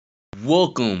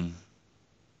Welcome,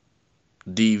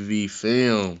 DV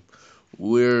fam.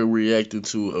 We're reacting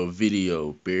to a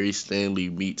video. Barry Stanley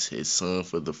meets his son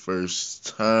for the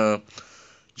first time.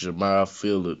 Jamal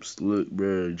Phillips. Look,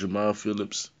 bro, Jamal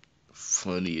Phillips,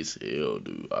 funny as hell,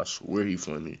 dude. I swear he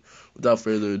funny. Without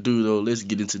further ado, though, let's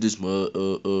get into this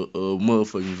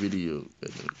motherfucking video.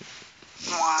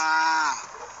 Wow.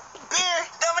 Beer,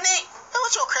 Dominique,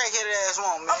 what your crackheaded ass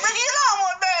want, man? I'm bringing your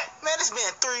lawnmower back. Man, it's been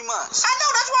 3 months. I know,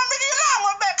 that's why I'm bringing your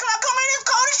lawnmower back, because I come in, it's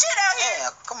cold as shit out here. Yeah,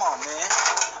 come on, man.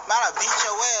 Man, I beat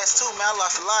your ass, too, man. I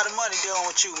lost a lot of money dealing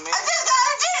with you, man. I just got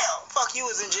out of jail. Fuck you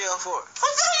was in jail for? For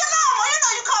stealing your lawnmower. You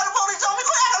know you called the police on me.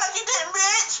 Quit acting like you didn't,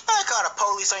 bitch. I ain't called the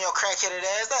police on your crackheaded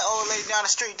ass. That old lady down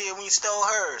the street did when you stole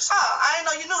hers. Oh, I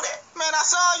didn't know you knew that. Man, I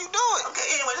saw you do it. Okay,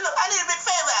 anyway, look, I need a big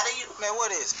favor out of you. Man,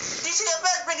 what is it?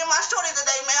 DCFS bringing my shorty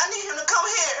today, man. I need him to come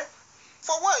here.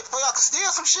 For what? For y'all can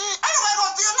steal some shit? Ain't nobody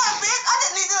gonna steal nothing, bitch. I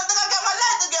just need you to think I got my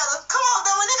life together. Come on,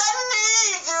 Dominique, I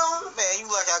need you. Man, you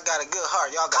like I got a good heart.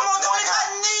 Y'all got 1 hour. Come on, Dominique,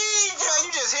 I need you. Man, you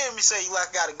just hear me say you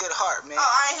like I got a good heart, man. Oh,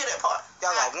 I ain't hear that part.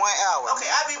 Y'all got 1 hour. Okay,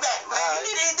 I'll be back, man. You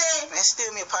need anything? Man, steal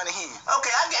me a pint of hen.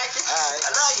 Okay, I got you. All right. I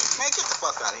love you. Man, get the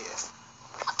fuck out of here.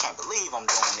 I can't believe I'm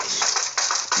doing this shit.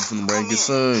 You finna bring your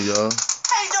son, y'all.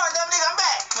 How you doing, Dominique? I'm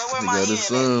back. Man, where my hen at?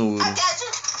 I got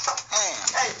you. Man.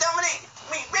 Hey, Dominique,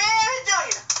 meet Barry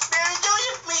Jr. Barry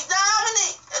Jr., meet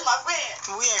Dominique. That's my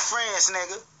friend. We ain't friends,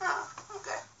 nigga. Oh,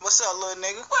 okay. What's up, little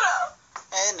nigga? What up?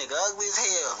 That nigga ugly as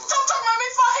hell. Don't talk about me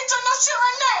before I hit your no shit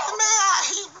right now. Man,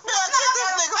 get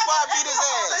this nigga before I beat his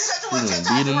ass.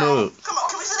 Beat him up. Come on,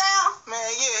 can we sit down? Man,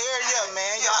 yeah, hurry up,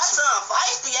 man. Y'all son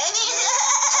feisty, ain't he?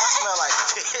 I smell like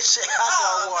fish. I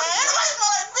don't want it. Man, nobody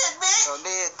smell like fish, bitch. So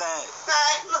dead thing. All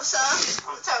right, look, son,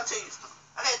 I'm gonna talk to you.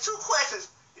 I got 2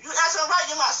 questions. If you answer them right,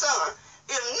 you're my son.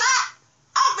 If not,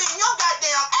 I'm beating your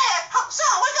goddamn ass. Son,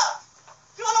 wake up.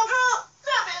 You want no drugs?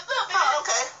 Little bit. Oh,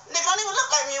 okay. Nigga don't even look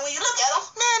like me when you look at him.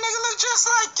 Man, nigga look just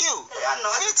like you. Yeah, I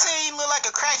know. 15 look like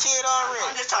a crackhead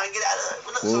already. I'm just trying to get out of it.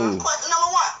 But look, son, question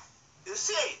number 1. You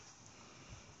see,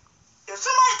 if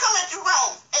somebody come at you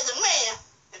wrong as a man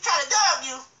and try to dog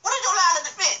you, what is your line of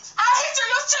defense? I'll hit you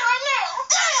in your shit right now.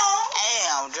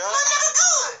 Damn, Joe. Look, nigga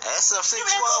good. That's some shit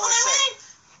you always say.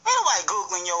 Ain't nobody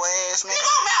Googling your ass, man. Nigga,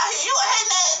 I'm out here. You a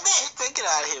hating ass bitch. Get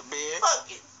out of here, bitch. Fuck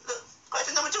you. Look,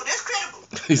 question number 2, that's critical.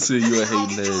 He said you a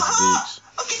hating ass bitch.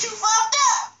 I'll get you fucked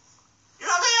up. You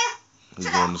know what I'm saying? He's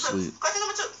going to sleep. Question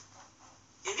number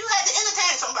 2. If you had to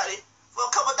entertain somebody for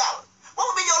a couple dollars, what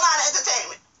would be your line of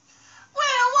entertainment? When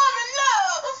a woman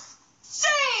loves, she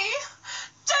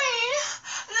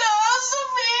loves a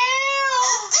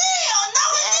real. Damn, no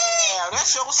it is. Damn,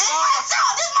 that's your song.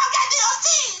 This is my goddamn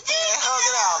seed. Man, hug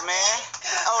it out, man.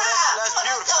 Oh, that's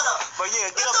beautiful. But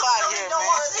yeah, get up out of here, man.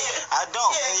 I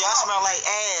don't, man. Y'all smell like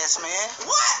ass, man.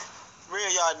 What? Real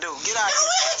y'all do. Get out of here.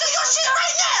 We'll hit you your shit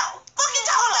right now. Fuck you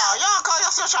talking about? Y'all call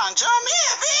yourself trying to jump me?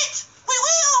 Yeah, bitch. We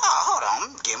will. Oh, hold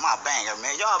on. I'm get my banger,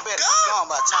 man. Y'all better get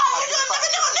going by the time I get up out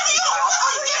of here.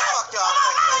 Fuck y'all.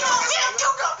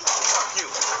 Fuck you.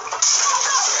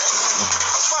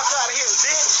 Fuck out of here,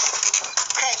 bitch.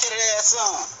 Crackheaded ass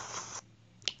on.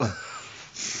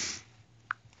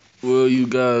 Well, you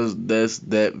guys, that's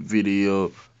that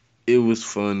video. It was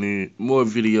funny. More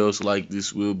videos like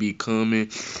this will be coming.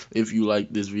 If you like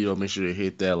this video, make sure to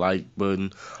hit that like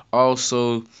button.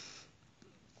 Also,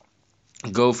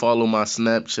 go follow my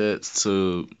Snapchats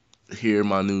to hear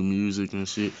my new music and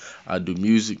shit. I do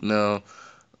music now.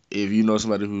 If you know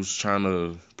somebody who's trying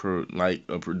to, like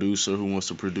a producer who wants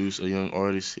to produce a young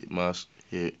artist,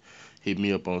 hit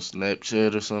me up on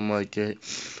Snapchat or something like that.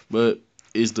 But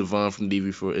it's Devon from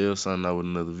DV4L signing out with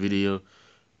another video.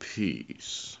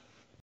 Peace.